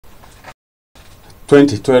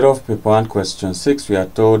2012 paper 1 question 6, we are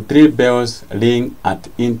told 3 bells ring at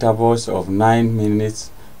intervals of 9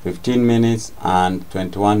 minutes, 15 minutes and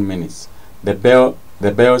 21 minutes. The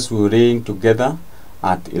bells will ring together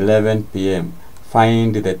at 11 p.m.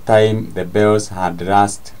 Find the time the bells had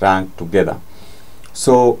last rang together.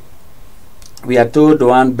 So we are told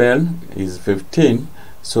one bell is 15,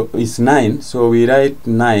 so it's 9, so we write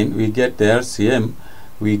 9, we get the LCM,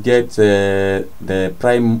 we get the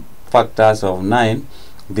prime factors of 9,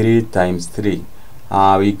 3 times 3.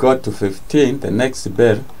 We got to 15, the next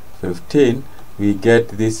bell, 15, we get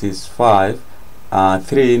this is 5,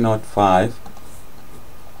 3 not 5,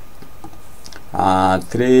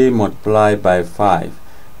 3 multiplied by 5.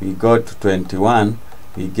 We got to 21,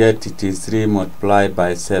 we get it is 3 multiplied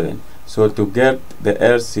by 7. So to get the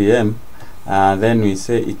LCM, then we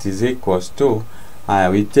say it is equals to,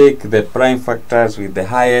 we take the prime factors with the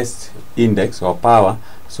highest index or power.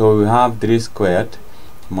 So we have 3 squared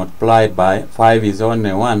multiplied by 5 is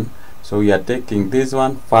only 1. So we are taking this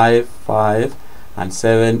one, 5, 5, and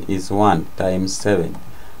 7 is 1 times 7.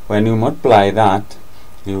 When you multiply that,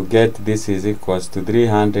 you get this is equals to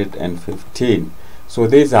 315. So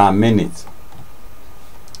these are minutes.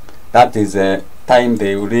 That is a time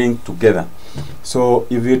they ring together. So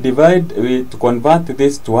if you divide, to convert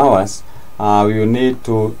this to hours, we will need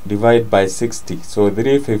to divide by 60. So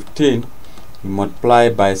 315, you multiply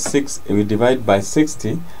by 6, we divide by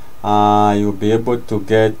 60, you'll be able to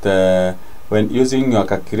get, when using your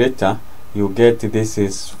calculator, you get this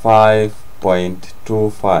is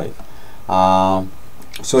 5.25.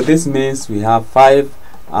 So this means we have 5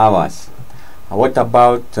 hours. What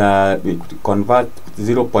about we convert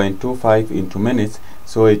 0.25 into minutes?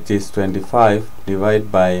 So it is 25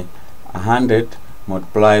 divided by 100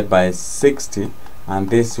 multiplied by 60,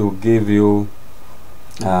 and this will give you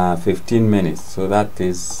 15 minutes. So that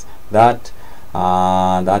is that. We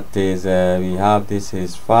have this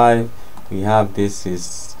is 5. We have this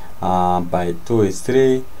is by 2 is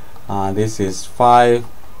 3. This is 5.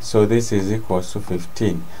 So this is equals to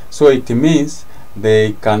 15. So it means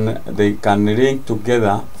they can ring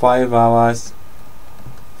together 5 hours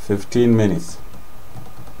 15 minutes.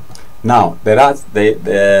 Now they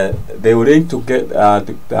will ring together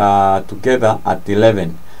at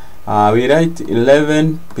 11. We write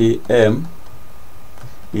 11 p.m.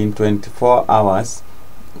 in 24 hours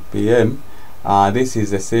p.m. This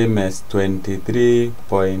is the same as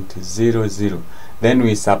 23.00. Then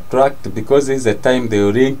we subtract, because this is the time they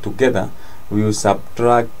will ring together, we will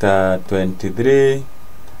subtract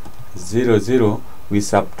 23.00. We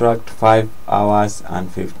subtract 5 hours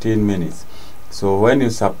and 15 minutes. So when you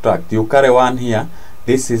subtract, you carry 1 here.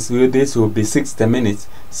 This will be 60 minutes.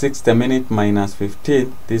 60 minutes minus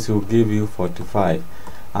 15. This will give you 45.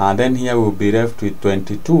 Then here we'll be left with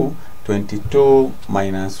 22. 22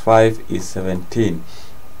 minus 5 is 17.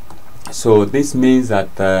 So this means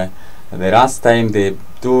that the last time they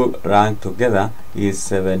do run together is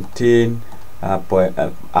 17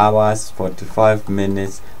 hours 45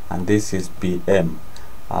 minutes, and this is p.m.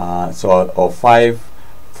 Or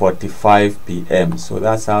 5:45 p.m. So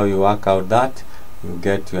that's how you work out that. You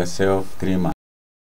get yourself 3 marks.